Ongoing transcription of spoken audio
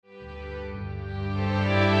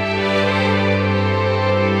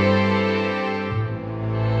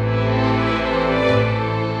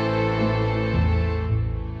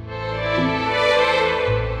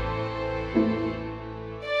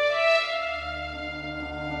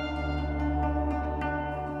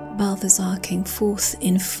Balthazar came forth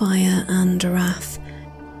in fire and wrath,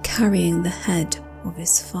 carrying the head of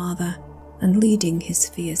his father and leading his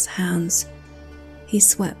fierce hounds. He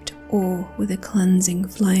swept all with a cleansing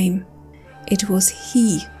flame. It was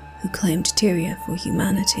he who claimed Tyria for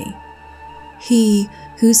humanity. He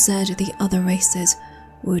who said the other races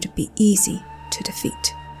would be easy to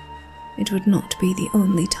defeat. It would not be the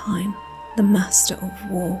only time the master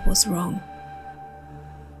of war was wrong.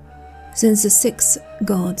 Since the 6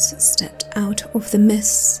 gods stepped out of the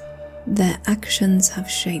mists, their actions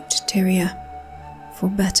have shaped Tyria, for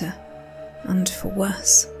better and for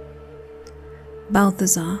worse.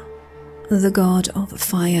 Balthazar, the god of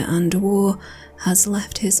fire and war, has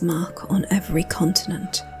left his mark on every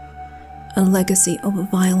continent, a legacy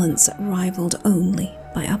of violence rivaled only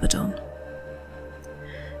by Abaddon.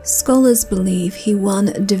 Scholars believe he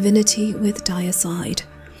won divinity with deicide,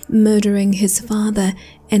 murdering his father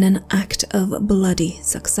in an act of bloody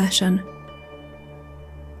succession.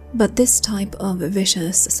 But this type of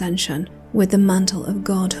vicious ascension, with the mantle of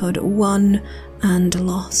godhood won and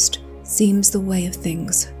lost, seems the way of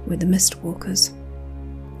things with the Mistwalkers.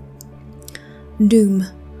 Doom,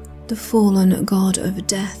 the fallen god of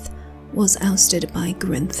death, was ousted by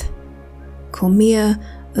Grinth. Cormia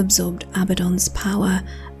absorbed Abaddon's power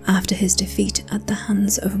after his defeat at the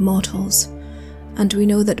hands of mortals, and we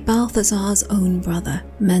know that Balthazar's own brother,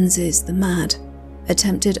 Menzies the Mad,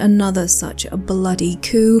 attempted another such a bloody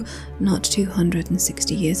coup not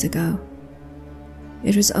 260 years ago.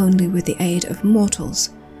 It was only with the aid of mortals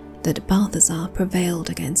that Balthazar prevailed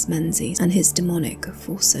against Menzies and his demonic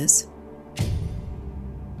forces.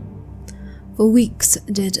 For weeks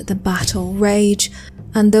did the battle rage,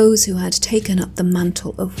 and those who had taken up the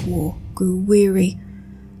mantle of war grew weary,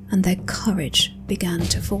 and their courage began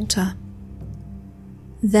to falter.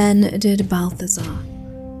 Then did Balthazar,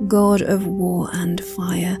 god of war and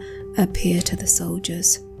fire, appear to the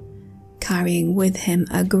soldiers, carrying with him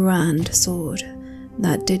a grand sword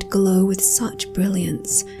that did glow with such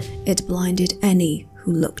brilliance it blinded any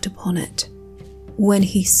who looked upon it. When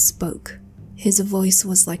he spoke, his voice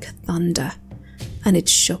was like thunder, and it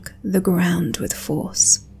shook the ground with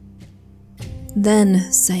force.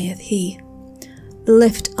 Then saith he,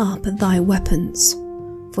 "Lift up thy weapons,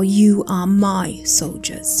 for you are my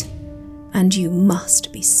soldiers, and you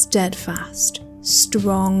must be steadfast,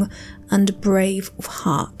 strong, and brave of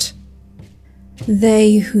heart.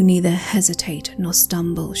 They who neither hesitate nor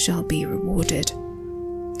stumble shall be rewarded.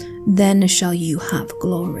 Then shall you have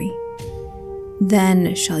glory.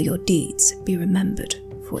 Then shall your deeds be remembered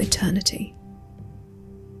for eternity."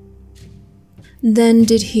 Then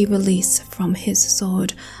did he release from his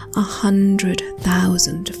sword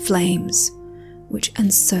 100,000 flames, which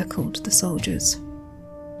encircled the soldiers.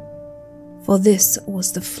 For this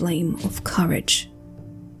was the flame of courage.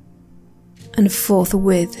 And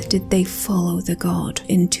forthwith did they follow the god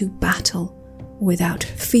into battle without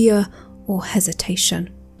fear or hesitation.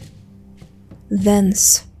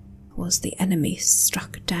 Thence was the enemy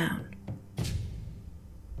struck down.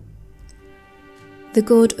 The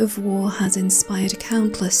god of war has inspired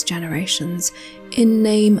countless generations in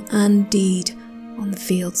name and deed on the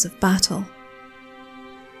fields of battle.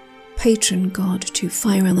 Patron god to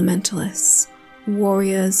fire elementalists,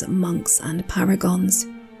 warriors, monks, and paragons,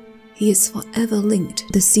 he is forever linked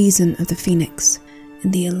to the season of the Phoenix in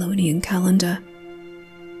the Elonian calendar.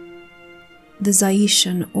 The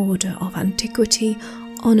Zaician order of antiquity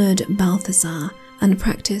honoured Balthazar and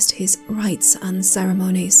practiced his rites and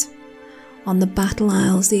ceremonies. On the battle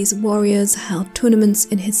isles, these warriors held tournaments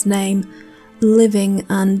in his name, living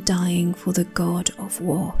and dying for the god of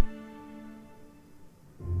war.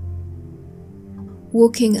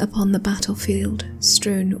 Walking upon the battlefield,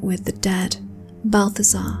 strewn with the dead,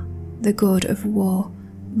 Balthazar, the god of war,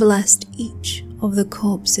 blessed each of the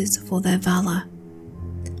corpses for their valour,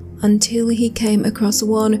 until he came across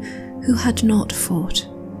one who had not fought,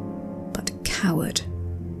 but cowered.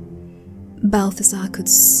 Balthazar could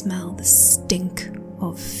smell the stink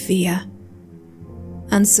of fear,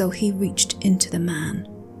 and so he reached into the man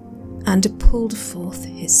and pulled forth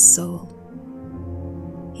his soul.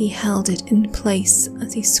 He held it in place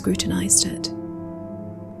as he scrutinized it.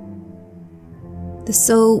 The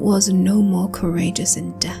soul was no more courageous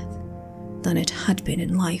in death than it had been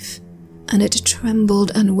in life, and it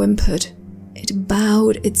trembled and whimpered. It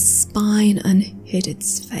bowed its spine and hid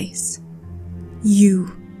its face.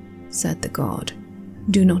 "You," said the god,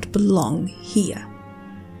 "do not belong here.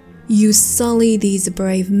 You sully these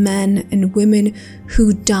brave men and women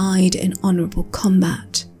who died in honourable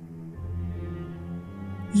combat.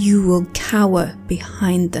 You will cower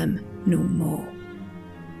behind them no more."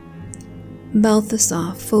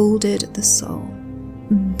 Balthazar folded the soul,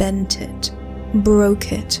 bent it,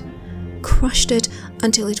 broke it, crushed it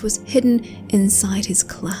until it was hidden inside his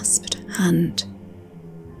clasped hand.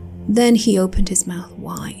 Then he opened his mouth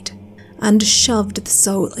wide and shoved the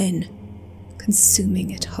soul in,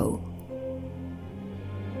 consuming it whole.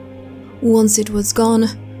 Once it was gone,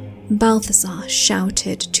 Balthazar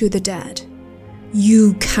shouted to the dead,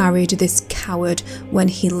 "You carried this coward when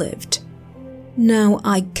he lived. Now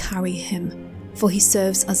I carry him, for he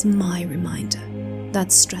serves as my reminder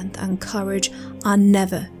that strength and courage are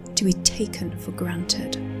never to be taken for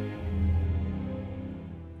granted."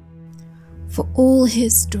 For all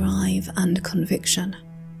his drive and conviction,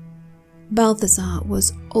 Balthazar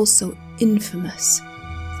was also infamous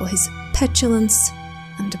for his petulance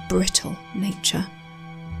and brittle nature.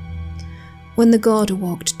 When the god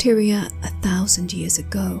walked Tyria 1,000 years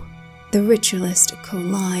ago, the ritualist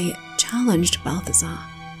Colai challenged Balthazar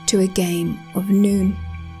to a game of noon.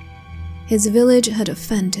 His village had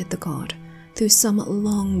offended the god through some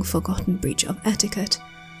long-forgotten breach of etiquette,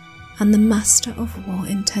 and the master of war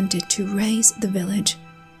intended to raze the village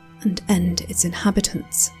and end its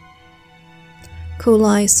inhabitants.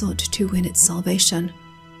 Colai sought to win its salvation,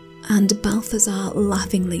 and Balthazar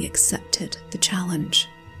laughingly accepted the challenge.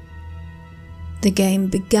 The game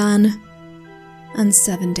began, and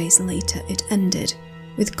 7 days later it ended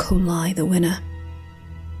with Colai the winner.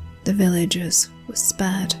 The villagers were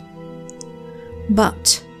spared.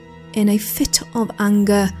 But, in a fit of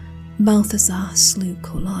anger, Balthazar slew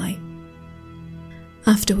Colai.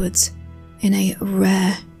 Afterwards, in a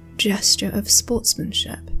rare gesture of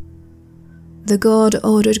sportsmanship, the god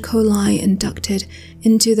ordered Colai inducted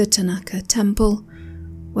into the Tanaka temple,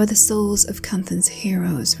 where the souls of Kanthan's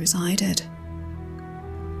heroes resided.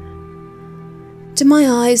 To my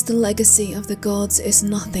eyes, the legacy of the gods is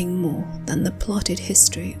nothing more than the plotted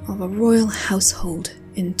history of a royal household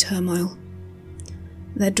in turmoil.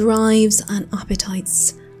 Their drives and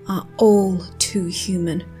appetites are all too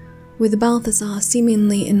human, with Balthazar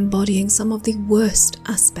seemingly embodying some of the worst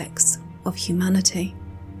aspects of humanity.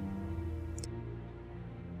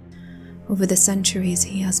 Over the centuries,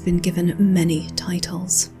 he has been given many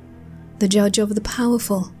titles: the judge of the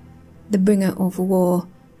powerful, the bringer of war,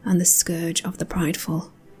 and the scourge of the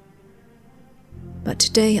prideful. But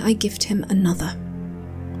today I gift him another: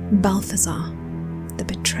 Balthazar, the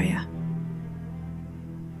betrayer.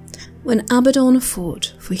 When Abaddon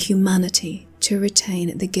fought for humanity to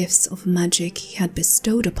retain the gifts of magic he had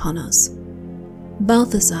bestowed upon us,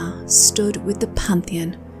 Balthazar stood with the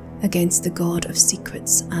pantheon against the god of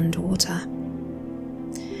secrets and water.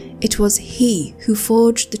 It was he who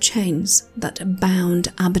forged the chains that bound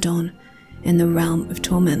Abaddon in the realm of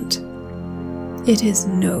torment. It is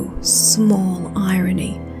no small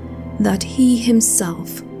irony that he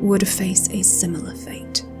himself would face a similar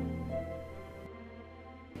fate.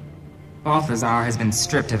 Balthazar has been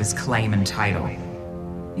stripped of his claim and title.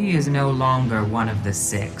 He is no longer one of the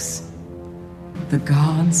six. The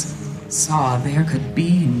gods saw there could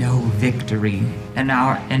be no victory in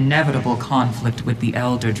our inevitable conflict with the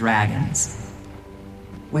Elder Dragons.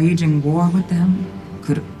 Waging war with them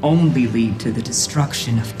could only lead to the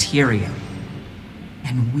destruction of Tyria.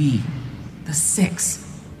 And we, the six,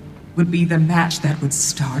 would be the match that would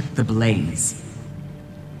start the blaze.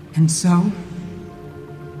 And so,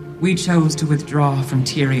 we chose to withdraw from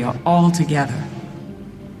Tyria altogether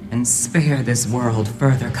and spare this world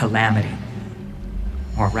further calamity.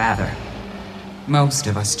 Or rather, most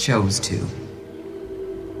of us chose to.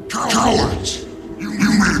 Cowards! You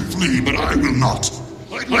may flee, but I will not.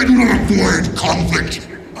 I do not avoid conflict.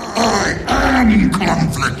 I am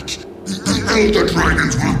conflict. The Elder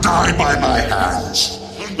Dragons will die by my hands,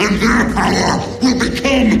 and their power will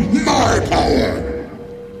become my power.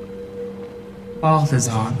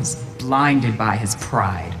 Balthazar was blinded by his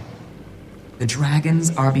pride. The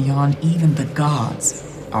dragons are beyond even the gods,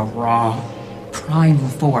 a raw, primal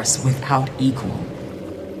force without equal.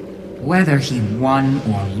 Whether he won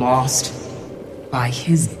or lost, by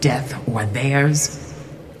his death or theirs,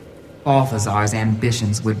 Balthazar's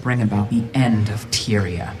ambitions would bring about the end of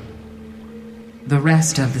Tyria. The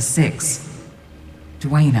rest of the six,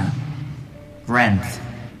 Dwayna, Brenth,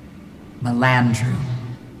 Melandru,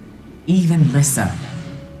 even Lissa,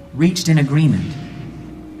 reached an agreement.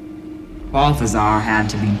 Balthazar had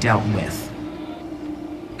to be dealt with.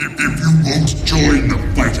 If you won't join the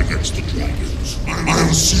fight against the dragons,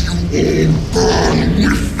 I'll see you all burn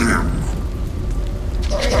with them.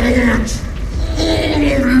 Cowards! All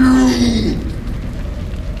of you!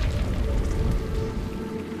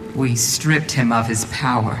 We stripped him of his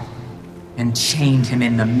power and chained him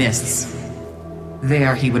in the mists.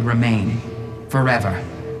 There he would remain, forever,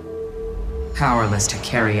 powerless to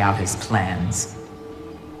carry out his plans.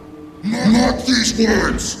 Mark these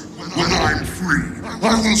words. When I'm free,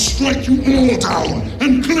 I will strike you all down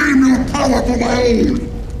and claim your power for my own.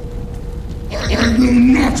 I will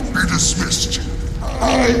not be dismissed.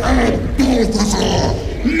 I am Balthazar,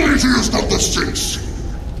 mightiest of the six.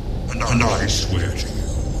 And I swear to you,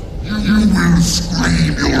 you will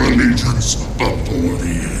scream your allegiance before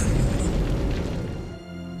the end.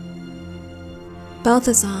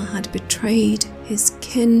 Balthazar had betrayed his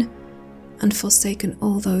kin and forsaken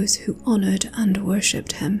all those who honoured and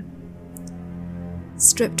worshipped him.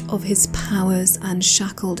 Stripped of his powers and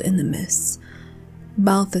shackled in the mists,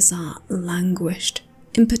 Balthazar languished,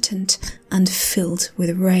 impotent and filled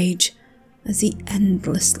with rage, as he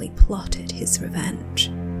endlessly plotted his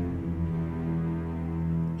revenge.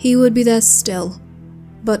 He would be there still,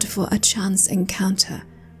 but for a chance encounter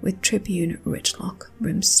with Tribune Richlock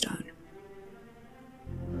Brimstone.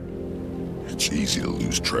 It's easy to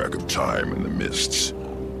lose track of time in the mists.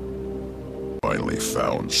 Finally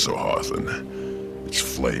found Sohathan. Its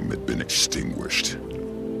flame had been extinguished.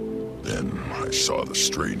 Then I saw the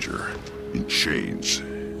stranger, in chains.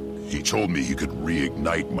 He told me he could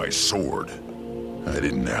reignite my sword. I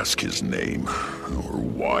didn't ask his name, or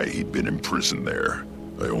why he'd been imprisoned there.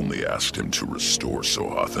 I only asked him to restore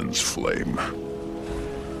Sohathan's flame.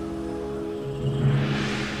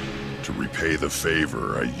 To repay the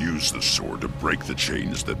favor, I used the sword to break the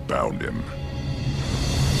chains that bound him.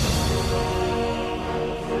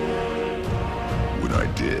 When I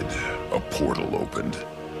did, a portal opened.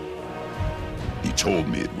 He told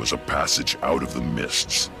me it was a passage out of the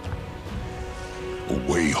mists.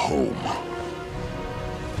 A way home.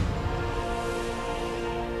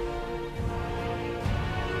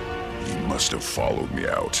 He must have followed me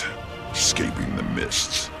out, escaping the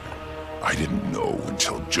mists. I didn't know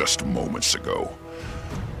until just moments ago.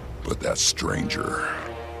 But that stranger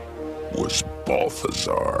was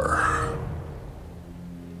Balthazar.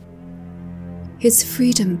 His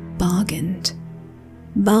freedom bargained.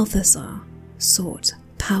 Balthazar sought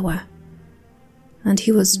power, and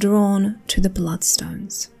he was drawn to the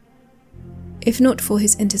Bloodstones. If not for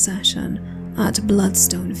his intercession at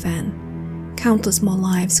Bloodstone Fen, countless more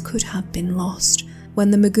lives could have been lost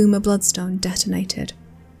when the Maguma Bloodstone detonated.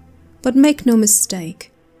 But make no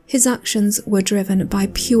mistake, his actions were driven by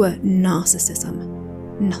pure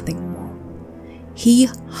narcissism, nothing more. He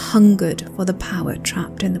hungered for the power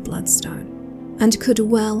trapped in the Bloodstone, and could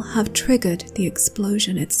well have triggered the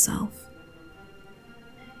explosion itself.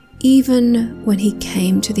 Even when he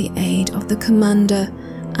came to the aid of the Commander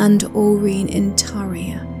and Aureen in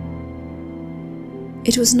Taria,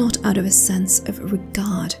 it was not out of a sense of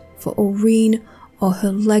regard for Aureen or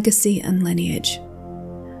her legacy and lineage.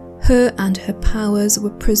 Her and her powers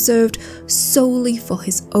were preserved solely for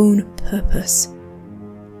his own purpose.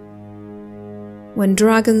 When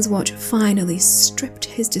Dragon's Watch finally stripped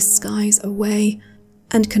his disguise away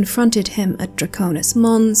and confronted him at Draconis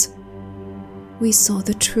Mons, we saw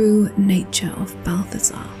the true nature of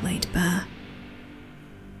Balthazar laid bare.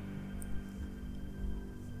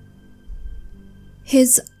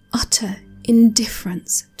 His utter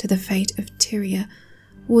indifference to the fate of Tyria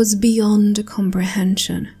was beyond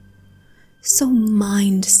comprehension. So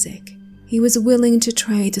mind-sick, he was willing to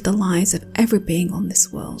trade the lives of every being on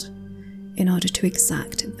this world in order to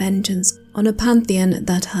exact vengeance on a pantheon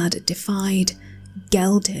that had defied,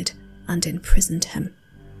 gelded, and imprisoned him.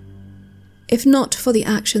 If not for the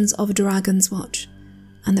actions of Dragon's Watch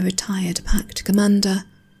and the retired Pact Commander,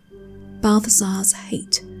 Balthazar's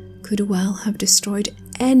hate could well have destroyed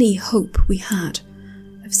any hope we had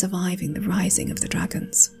of surviving the rising of the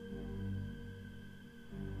dragons.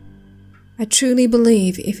 I truly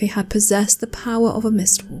believe if he had possessed the power of a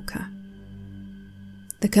Mistwalker,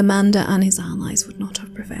 the Commander and his allies would not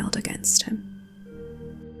have prevailed against him.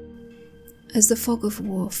 As the fog of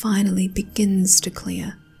war finally begins to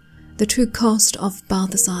clear, the true cost of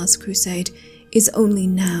Balthazar's crusade is only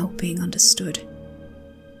now being understood.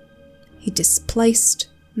 He displaced,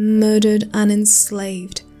 murdered, and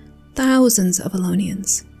enslaved thousands of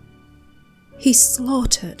Elonians. He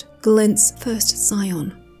slaughtered Glint's first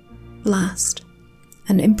scion, last,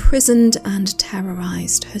 and imprisoned and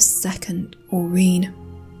terrorized her second, Aureen.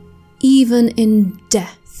 Even in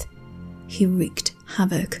death, he wreaked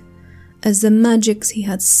havoc, as the magics he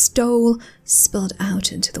had stole spilled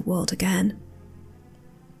out into the world again.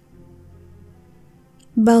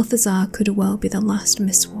 Balthazar could well be the last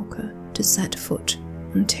Mistwalker to set foot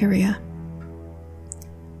on Tyria.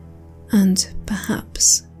 And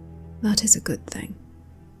perhaps that is a good thing.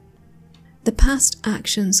 The past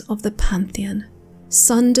actions of the Pantheon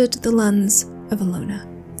sundered the lands of Alona,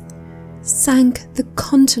 sank the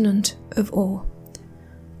continent of Or,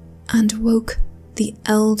 and woke the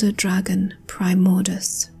elder dragon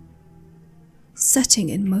Primordus, setting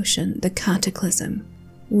in motion the cataclysm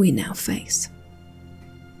we now face.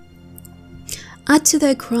 Add to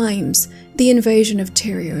their crimes the invasion of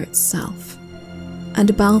Tyria itself,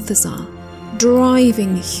 and Balthazar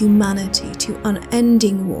driving humanity to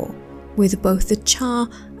unending war with both the Char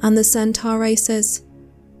and the Centaur races.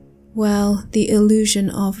 Well, the illusion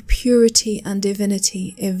of purity and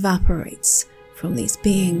divinity evaporates from these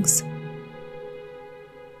beings.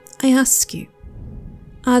 I ask you,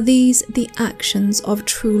 are these the actions of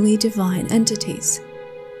truly divine entities?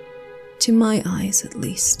 To my eyes, at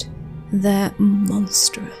least, their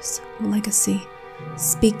monstrous legacy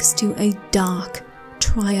speaks to a dark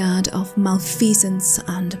triad of malfeasance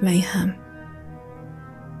and mayhem.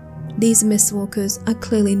 These Mistwalkers are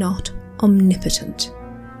clearly not omnipotent,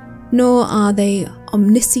 nor are they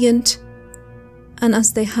omniscient, and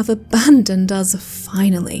as they have abandoned us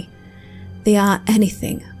finally, they are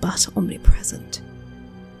anything but omnipresent.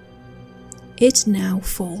 It now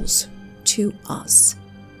falls to us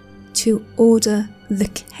to order the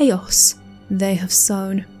chaos they have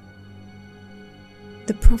sown.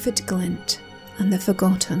 The Prophet Glint and the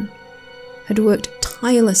Forgotten had worked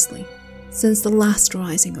tirelessly since the last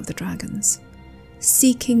rising of the dragons,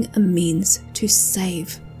 seeking a means to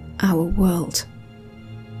save our world.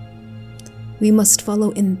 We must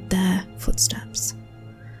follow in their footsteps,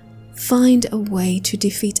 find a way to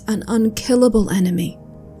defeat an unkillable enemy,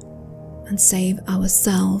 and save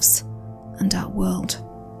ourselves and our world.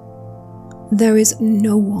 There is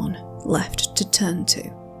no one left to turn to,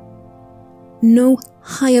 no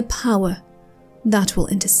higher power that will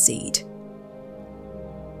intercede.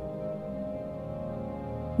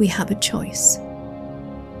 We have a choice.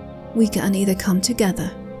 We can either come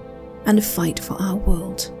together and fight for our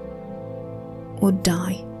world, or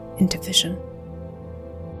die in division.